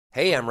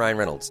Hey, I'm Ryan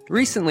Reynolds.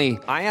 Recently,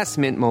 I asked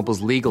Mint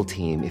Mobile's legal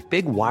team if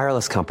big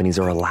wireless companies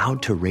are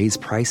allowed to raise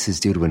prices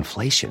due to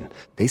inflation.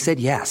 They said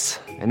yes.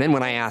 And then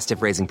when I asked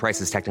if raising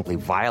prices technically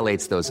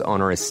violates those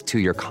onerous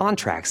two-year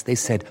contracts, they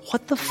said,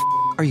 "What the f***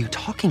 are you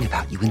talking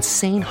about, you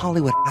insane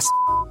Hollywood ass?"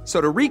 So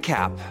to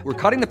recap, we're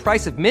cutting the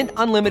price of Mint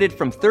Unlimited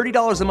from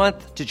 $30 a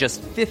month to just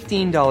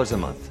 $15 a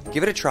month.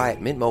 Give it a try at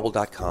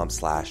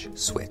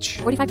mintmobile.com/switch.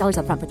 $45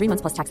 up front for 3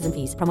 months plus taxes and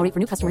fees. Promo rate for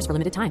new customers for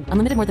limited time.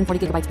 Unlimited more than 40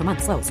 gigabytes per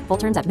month. Slows full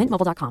terms at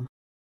mintmobile.com.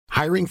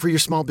 Hiring for your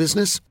small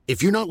business?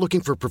 If you're not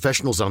looking for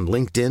professionals on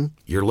LinkedIn,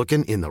 you're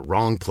looking in the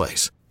wrong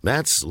place.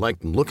 That's like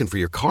looking for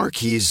your car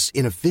keys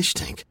in a fish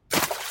tank.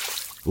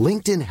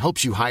 LinkedIn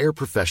helps you hire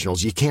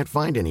professionals you can't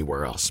find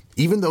anywhere else,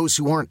 even those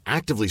who aren't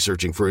actively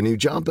searching for a new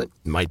job but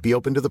might be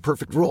open to the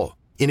perfect role.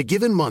 In a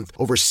given month,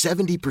 over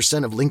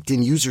 70% of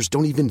LinkedIn users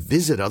don't even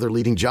visit other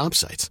leading job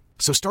sites.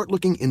 So start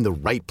looking in the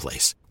right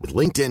place. With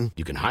LinkedIn,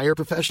 you can hire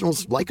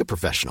professionals like a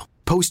professional.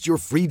 Post your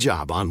free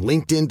job on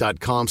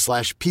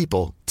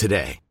linkedin.com/people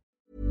today.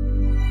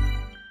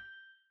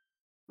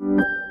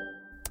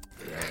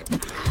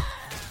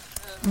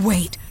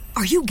 Wait,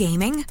 are you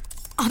gaming?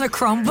 On a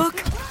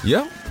Chromebook?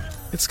 Yep.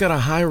 It's got a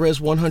high-res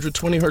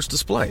 120Hz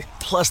display,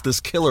 plus this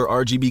killer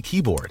RGB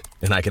keyboard.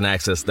 And I can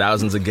access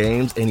thousands of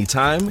games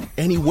anytime,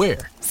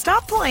 anywhere.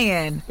 Stop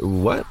playing.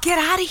 What? Get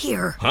out of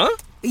here. Huh?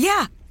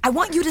 Yeah, I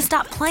want you to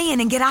stop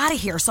playing and get out of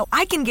here so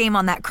I can game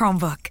on that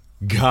Chromebook.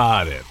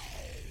 Got it.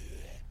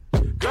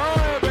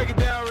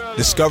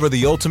 Discover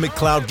the ultimate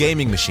cloud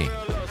gaming machine.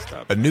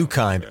 A new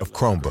kind of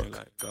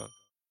Chromebook.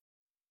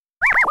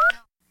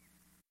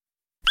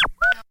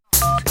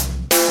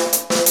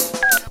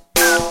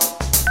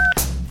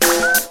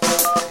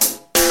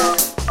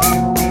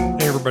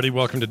 Everybody,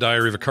 welcome to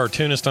Diary of a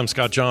Cartoonist. I'm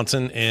Scott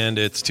Johnson, and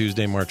it's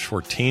Tuesday, March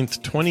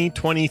 14th,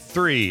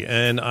 2023,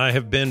 and I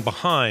have been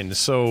behind,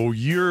 so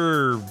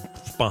you're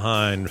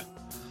behind.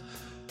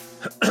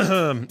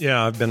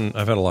 Yeah, I've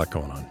had a lot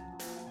going on.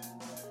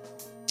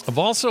 I've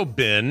also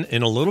been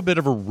in a little bit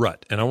of a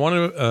rut, and I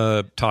want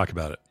to talk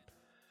about it,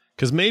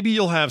 because maybe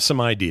you'll have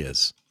some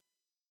ideas.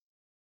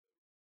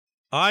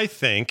 I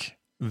think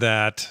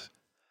that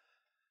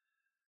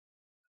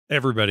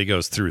everybody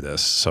goes through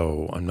this,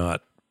 so I'm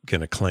not going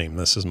to claim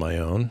this is my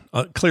own.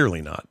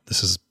 Clearly not.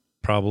 This is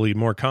probably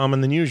more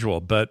common than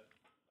usual, but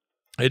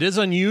it is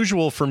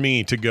unusual for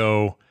me to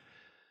go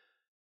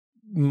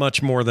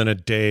much more than a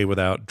day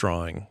without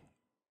drawing,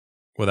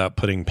 without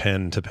putting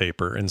pen to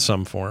paper in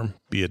some form,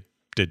 be it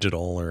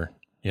digital or,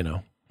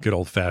 good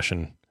old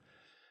fashioned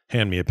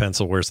hand me a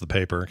pencil, where's the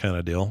paper kind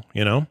of deal,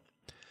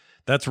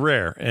 That's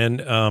rare.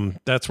 And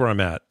that's where I'm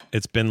at.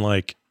 It's been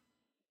like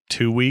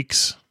 2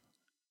 weeks.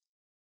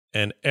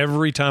 And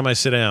every time I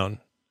sit down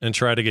and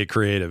try to get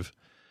creative,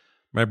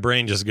 my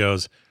brain just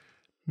goes,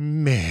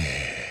 meh.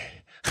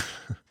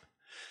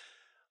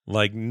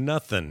 Like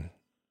nothing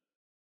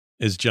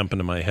is jumping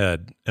to my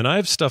head. And I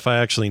have stuff I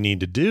actually need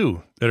to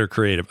do that are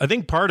creative. I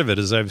think part of it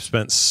is I've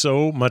spent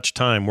so much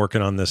time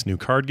working on this new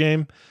card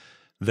game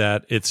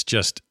that it's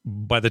just,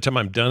 by the time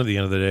I'm done at the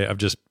end of the day, I've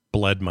just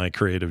bled my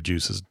creative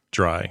juices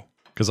dry.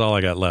 Because all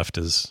I got left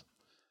is,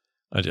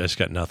 I just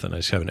got nothing. I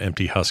just have an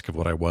empty husk of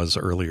what I was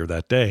earlier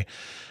that day.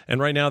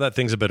 And right now that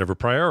thing's a bit of a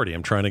priority.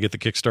 I'm trying to get the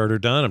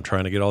Kickstarter done. I'm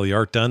trying to get all the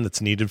art done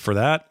that's needed for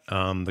that.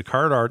 The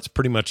card art's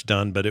pretty much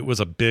done, but it was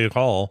a big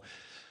haul.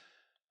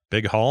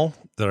 Big haul?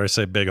 Did I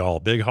say big haul?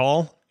 Big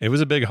haul? It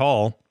was a big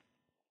haul.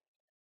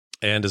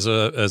 And as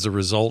a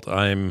result,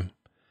 I'm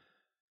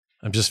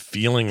just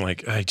feeling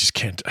like I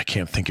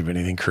can't think of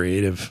anything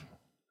creative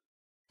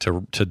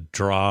to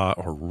draw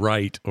or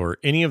write or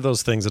any of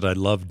those things that I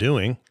love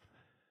doing.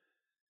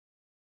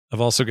 I've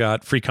also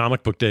got Free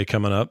Comic Book Day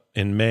coming up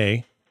in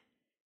May,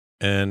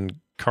 and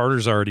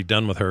Carter's already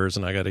done with hers,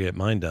 and I got to get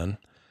mine done.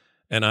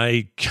 And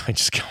I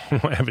just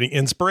don't have any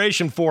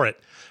inspiration for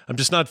it. I'm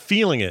just not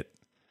feeling it.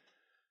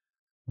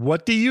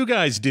 What do you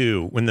guys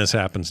do when this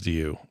happens to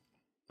you?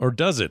 Or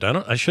does it?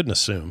 I shouldn't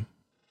assume.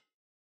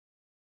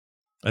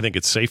 I think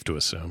it's safe to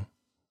assume.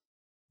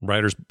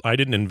 I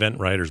didn't invent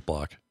writer's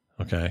block,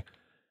 okay?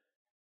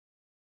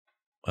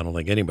 I don't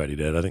think anybody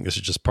did. I think this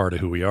is just part of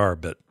who we are,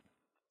 but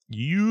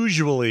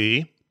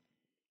usually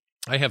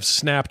I have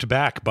snapped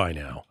back by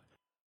now.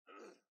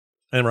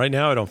 And right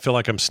now I don't feel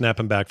like I'm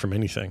snapping back from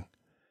anything.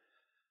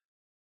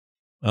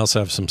 I also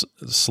have some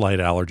slight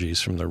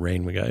allergies from the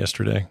rain we got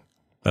yesterday.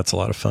 That's a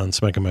lot of fun.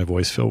 It's making my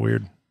voice feel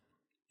weird.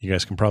 You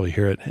guys can probably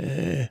hear it.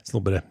 It's a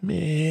little bit of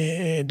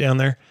meh down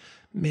there.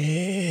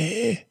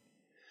 Meh.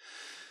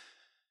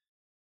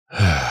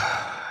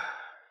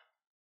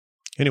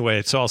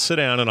 Anyway, so I'll sit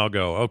down and I'll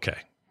go, okay,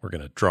 we're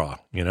going to draw,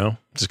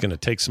 just going to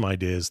take some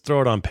ideas,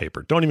 throw it on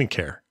paper. Don't even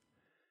care.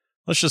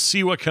 Let's just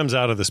see what comes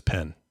out of this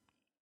pen.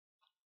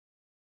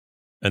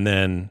 And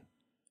then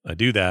I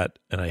do that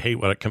and I hate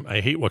what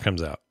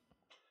comes out.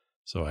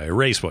 So I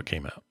erase what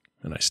came out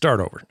and I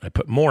start over. I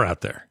put more out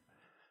there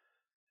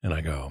and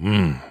I go,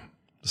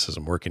 this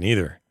isn't working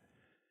either.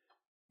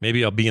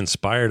 Maybe I'll be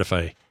inspired if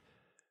I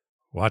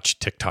watch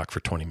TikTok for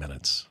 20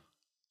 minutes.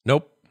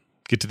 Nope.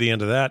 Get to the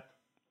end of that.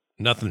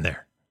 Nothing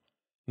there.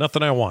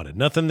 Nothing I wanted.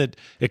 Nothing that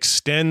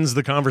extends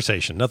the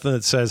conversation. Nothing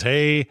that says,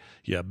 hey,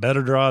 you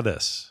better draw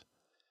this.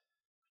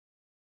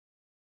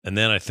 And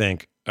then I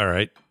think, all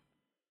right,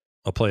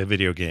 I'll play a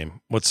video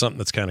game. What's something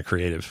that's kind of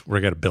creative where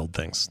I got to build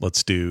things?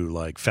 Let's do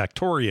like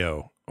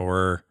Factorio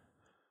or,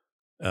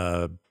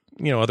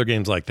 other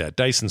games like that,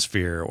 Dyson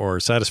Sphere or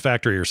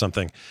Satisfactory or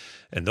something.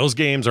 And those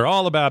games are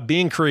all about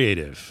being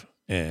creative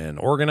and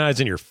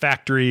organizing your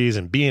factories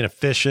and being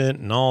efficient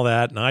and all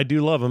that. And I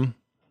do love them.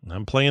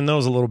 I'm playing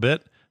those a little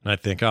bit. And I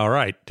think, all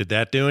right, did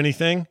that do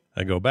anything?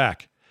 I go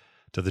back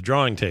to the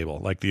drawing table,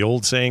 like the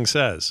old saying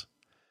says.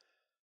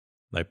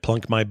 I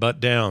plunk my butt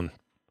down.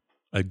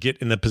 I get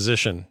in the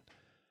position.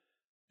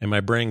 And my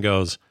brain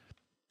goes,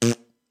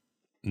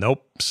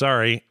 nope,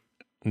 sorry,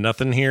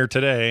 nothing here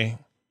today.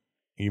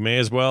 You may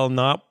as well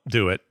not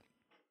do it.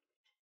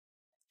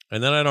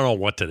 And then I don't know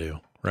what to do,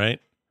 right?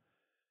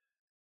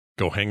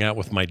 Go hang out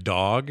with my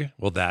dog?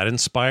 Will that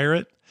inspire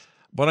it?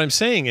 What I'm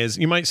saying is,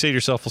 you might say to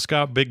yourself, well,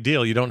 Scott, big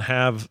deal. If you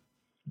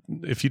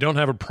don't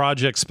have a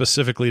project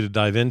specifically to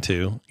dive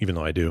into, even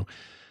though I do,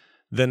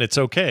 then it's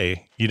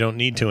okay. You don't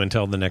need to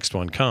until the next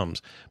one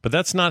comes. But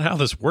that's not how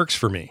this works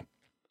for me.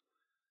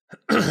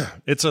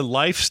 It's a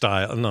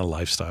lifestyle, not a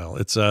lifestyle.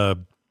 It's a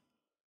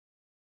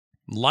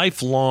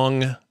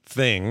lifelong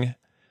thing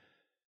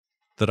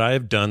that I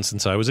have done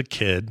since I was a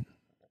kid.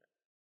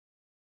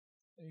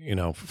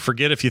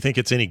 Forget if you think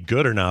it's any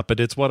good or not, but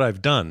it's what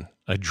I've done.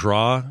 I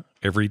draw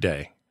every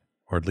day,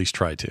 or at least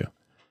try to.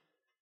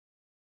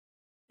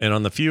 And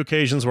on the few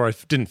occasions where I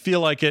didn't feel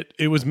like it,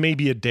 it was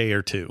maybe a day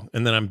or two,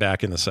 and then I'm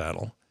back in the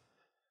saddle.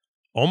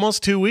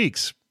 Almost 2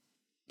 weeks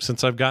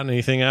since I've gotten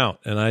anything out,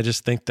 and I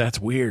just think that's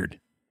weird.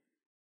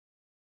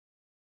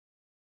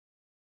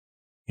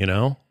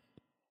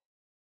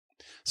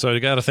 So I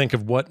got to think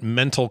of what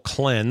mental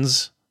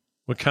cleanse,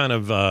 what kind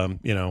of,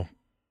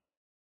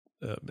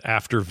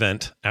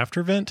 afterburner.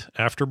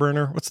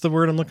 What's the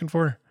word I'm looking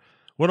for?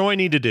 What do I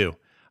need to do?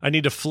 I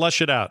need to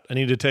flush it out. I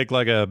need to take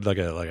like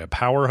a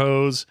power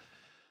hose,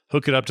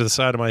 hook it up to the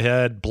side of my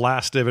head,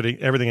 blast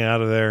everything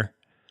out of there,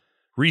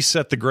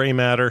 reset the gray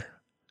matter.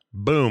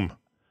 Boom.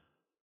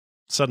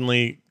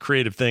 Suddenly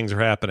creative things are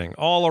happening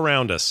all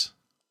around us.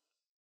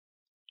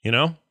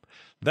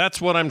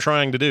 That's what I'm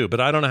trying to do, but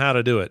I don't know how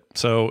to do it.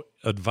 So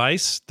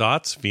advice,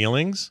 thoughts,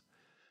 feelings.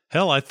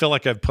 Hell, I feel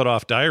like I've put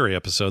off diary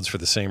episodes for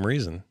the same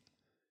reason.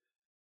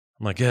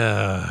 I'm like,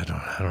 I don't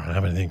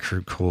have anything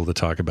cool to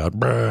talk about.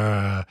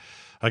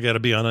 I got to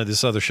be on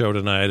this other show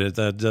tonight.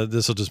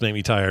 This will just make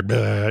me tired.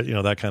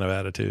 That kind of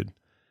attitude.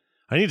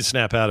 I need to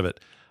snap out of it.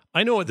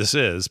 I know what this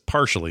is,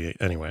 partially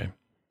anyway.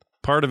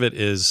 Part of it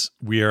is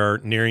we are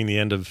nearing the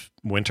end of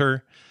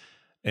winter,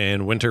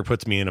 and winter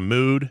puts me in a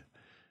mood.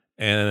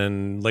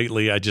 And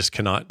lately, I just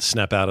cannot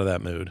snap out of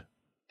that mood.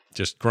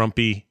 Just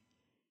grumpy,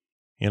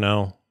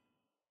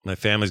 My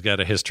family's got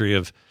a history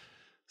of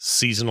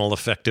seasonal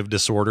affective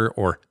disorder,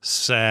 or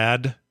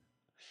SAD.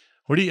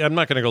 I'm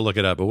not going to go look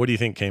it up, but what do you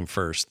think came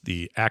first?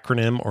 The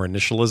acronym or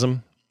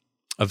initialism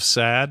of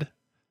SAD?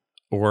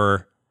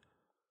 Or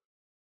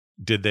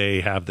did they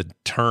have the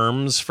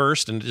terms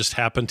first and it just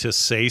happened to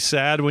say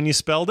SAD when you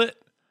spelled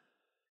it?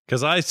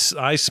 Because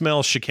I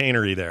smell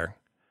chicanery there.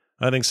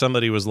 I think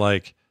somebody was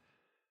like,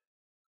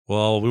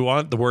 well, we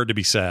want the word to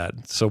be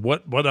sad. So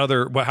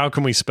how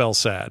can we spell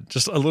sad?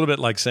 Just a little bit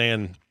like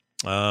saying,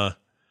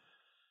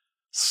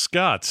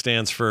 Scott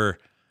stands for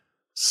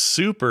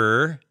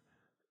Super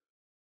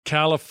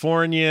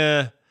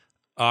California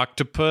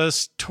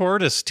Octopus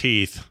Tortoise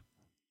Teeth.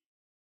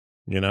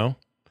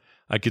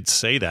 I could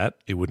say that.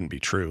 It wouldn't be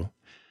true.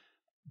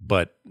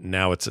 But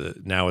now it's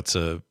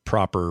a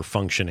proper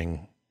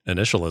functioning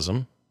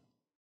initialism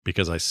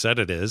because I said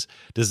it is.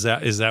 Is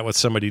that what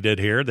somebody did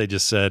here? They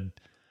just said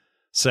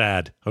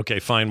sad. Okay,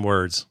 fine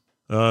words.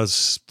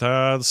 Let's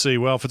see.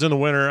 Well, if it's in the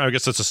winter, I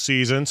guess it's a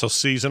season, so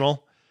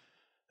seasonal.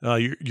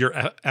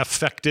 You're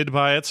affected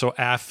by it, so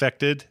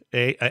affected.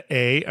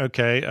 A.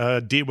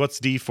 Okay. D. What's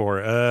D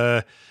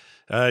for?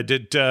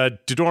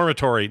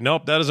 Dormitory.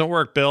 Nope, that doesn't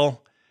work,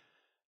 Bill.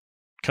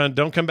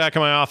 Don't come back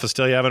in my office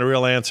till you have a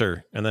real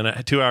answer. And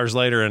then 2 hours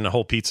later, and a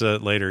whole pizza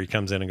later, he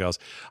comes in and goes,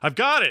 "I've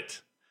got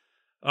it."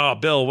 Oh,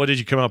 Bill, what did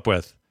you come up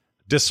with?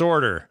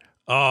 Disorder.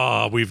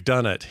 Oh, we've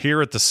done it.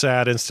 Here at the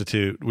SAD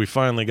Institute, we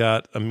finally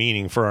got a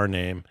meaning for our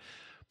name.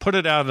 Put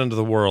it out into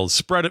the world.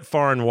 Spread it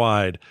far and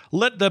wide.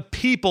 Let the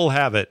people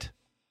have it.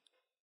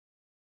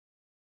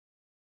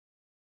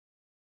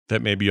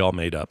 That may be all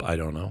made up. I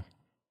don't know.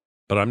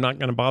 But I'm not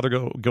going to bother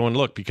go and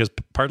look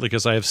partly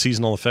because I have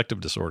seasonal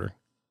affective disorder.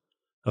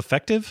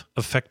 Affective?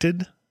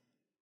 Affected?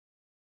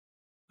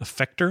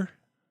 Affector?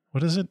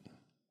 What is it?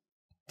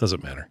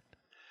 Doesn't matter.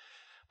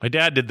 My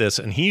dad did this,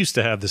 and he used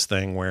to have this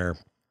thing where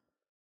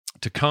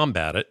to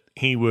combat it,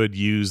 he would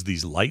use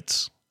these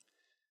lights.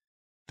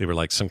 They were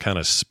like some kind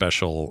of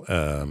special,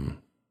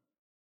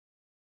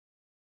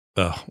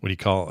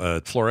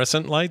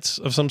 fluorescent lights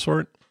of some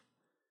sort.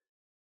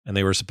 And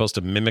they were supposed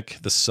to mimic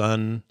the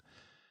sun.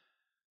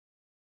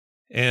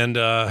 And,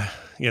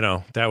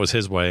 that was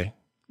his way.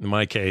 In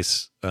my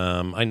case,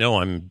 I know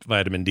I'm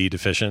vitamin D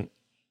deficient.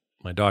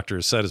 My doctor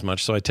has said as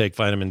much, so I take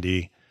vitamin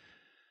D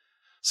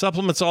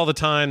supplements all the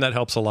time. That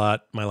helps a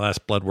lot. My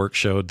last blood work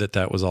showed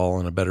that was all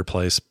in a better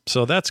place.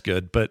 So that's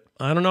good. But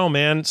I don't know,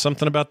 man.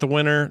 Something about the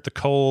winter, the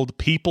cold,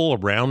 people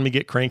around me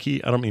get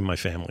cranky. I don't mean my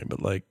family,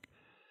 but like,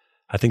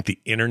 I think the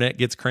internet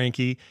gets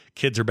cranky.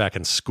 Kids are back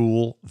in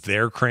school.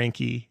 They're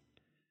cranky.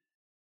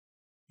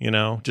 You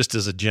know, just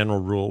as a general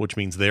rule, which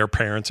means their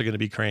parents are going to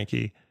be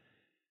cranky.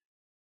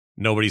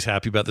 Nobody's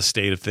happy about the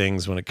state of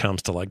things when it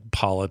comes to like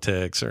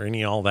politics or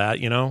all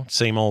that, you know,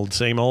 same old,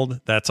 same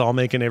old. That's all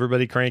making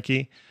everybody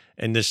cranky.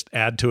 And just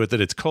add to it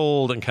that it's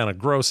cold and kind of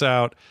gross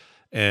out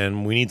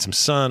and we need some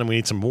sun and we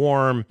need some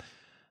warm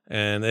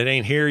and it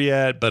ain't here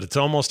yet, but it's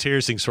almost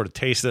here. So you can sort of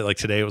taste it. Like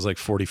today it was like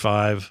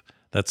 45.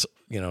 That's,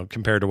 you know,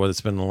 compared to what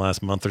it's been in the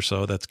last month or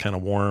so, that's kind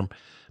of warm,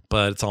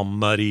 but it's all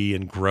muddy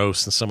and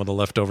gross. And some of the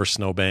leftover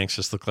snowbanks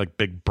just look like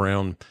big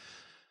brown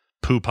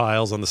poo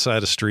piles on the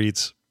side of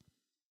streets.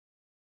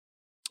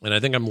 And I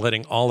think I'm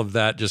letting all of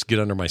that just get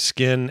under my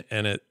skin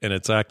and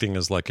it's acting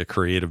as like a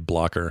creative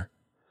blocker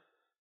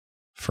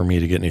for me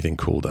to get anything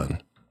cool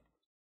done.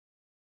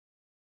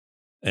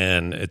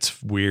 And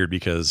it's weird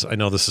because I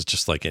know this is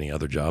just like any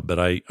other job, but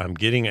I'm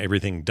getting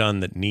everything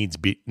done that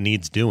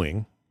needs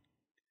doing,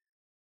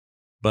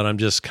 but I'm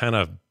just kind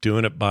of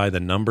doing it by the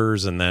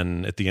numbers. And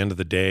then at the end of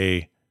the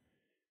day,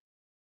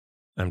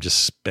 I'm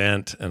just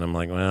spent and I'm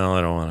like,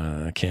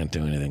 well, I can't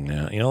do anything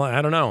now. You know,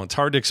 I don't know. It's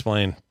hard to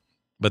explain,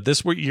 but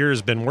this year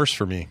has been worse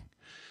for me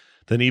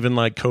than even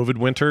like COVID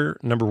winter,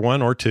 number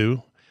 1 or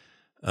 2.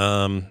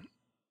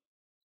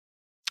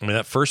 I mean,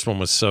 that first one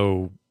was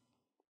so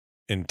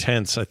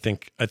intense. I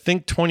think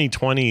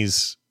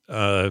 2020's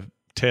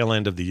tail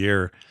end of the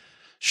year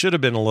should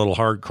have been a little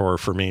hardcore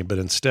for me, but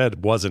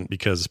instead wasn't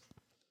because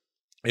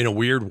in a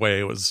weird way,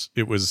 it was,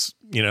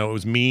 you know, it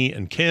was me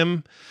and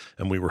Kim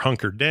and we were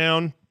hunkered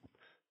down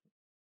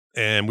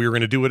and we were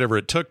going to do whatever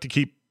it took to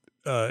keep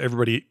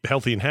everybody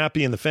healthy and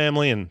happy in the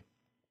family. And,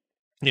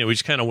 you know, we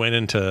just kind of went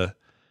into,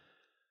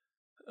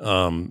 I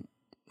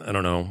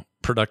don't know,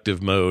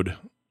 productive mode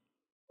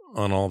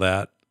on all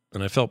that.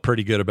 And I felt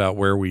pretty good about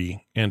where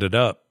we ended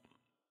up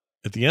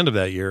at the end of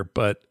that year.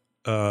 But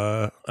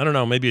I don't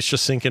know, maybe it's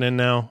just sinking in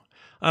now.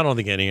 I don't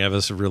think any of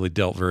us have really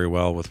dealt very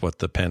well with what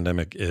the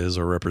pandemic is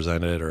or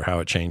represented or how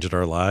it changed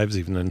our lives,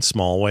 even in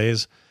small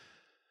ways.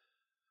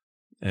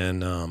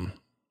 And I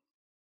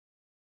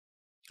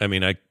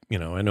mean, I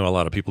know a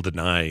lot of people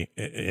deny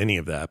any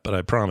of that, but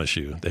I promise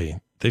you,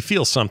 they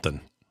feel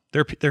something.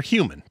 They're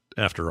human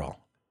after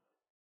all.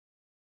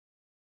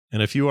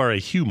 And if you are a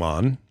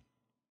human,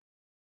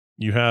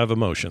 you have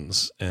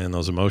emotions, and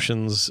those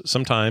emotions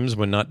sometimes,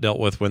 when not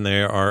dealt with when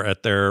they are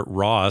at their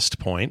rawest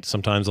point,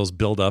 sometimes those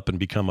build up and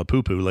become a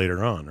poo-poo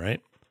later on, right?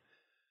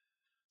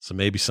 So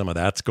maybe some of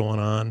that's going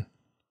on.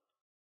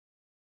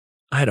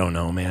 I don't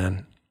know,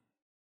 man.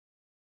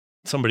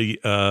 Somebody,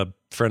 a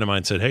friend of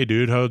mine said, hey,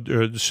 dude,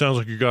 it sounds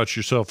like you got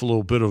yourself a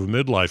little bit of a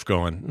midlife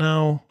going.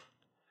 No,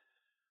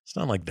 it's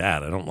not like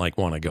that. I don't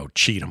want to go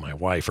cheat on my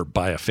wife or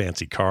buy a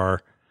fancy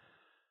car.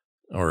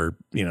 Or,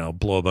 you know,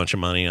 blow a bunch of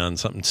money on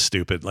something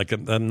stupid. Like,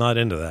 I'm not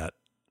into that.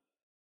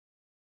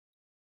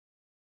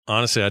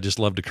 Honestly, I just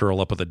love to curl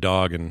up with a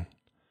dog and,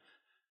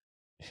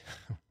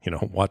 you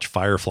know, watch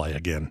Firefly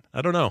again.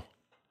 I don't know.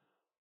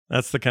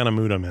 That's the kind of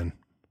mood I'm in.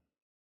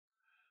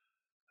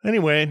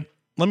 Anyway,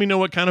 let me know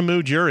what kind of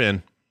mood you're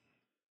in.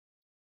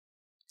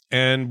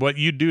 And what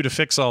you do to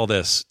fix all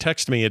this.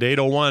 Text me at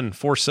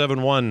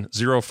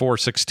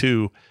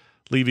 801-471-0462.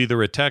 Leave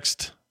either a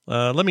text.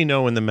 Let me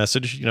know in the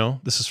message, you know,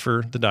 this is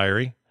for the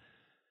diary,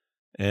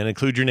 and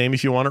include your name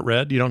if you want it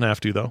read. You don't have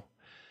to, though.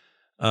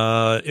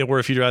 Or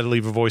if you'd rather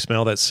leave a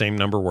voicemail, that same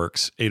number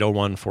works,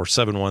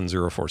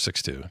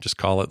 801-471-0462. Just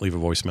call it, leave a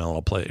voicemail, and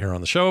I'll play it here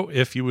on the show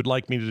if you would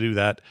like me to do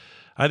that.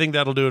 I think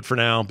that'll do it for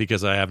now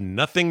because I have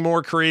nothing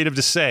more creative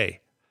to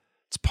say.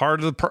 It's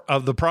part of the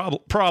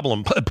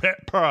problem.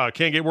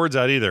 Can't get words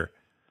out either.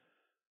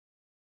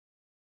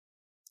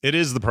 It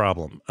is the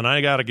problem, and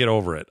I got to get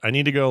over it. I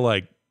need to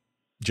go,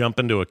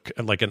 jump into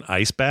an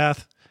ice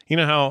bath. You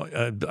know how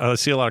I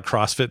see a lot of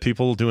CrossFit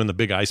people doing the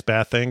big ice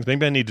bath things.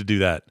 Maybe I need to do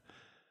that.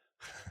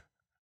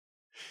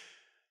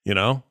 You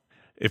know,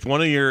 if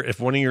one of your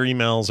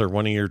emails or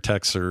one of your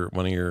texts or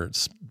one of your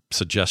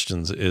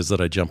suggestions is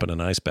that I jump in an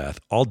ice bath,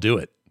 I'll do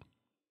it.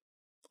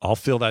 I'll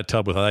fill that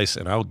tub with ice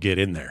and I'll get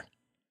in there.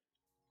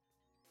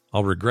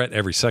 I'll regret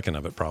every second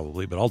of it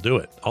probably, but I'll do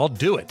it. I'll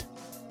do it.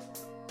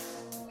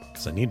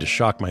 I need to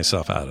shock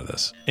myself out of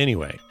this.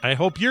 Anyway, I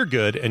hope you're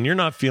good and you're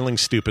not feeling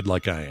stupid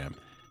like I am.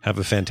 Have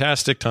a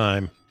fantastic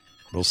time.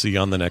 We'll see you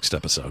on the next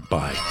episode.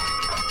 Bye.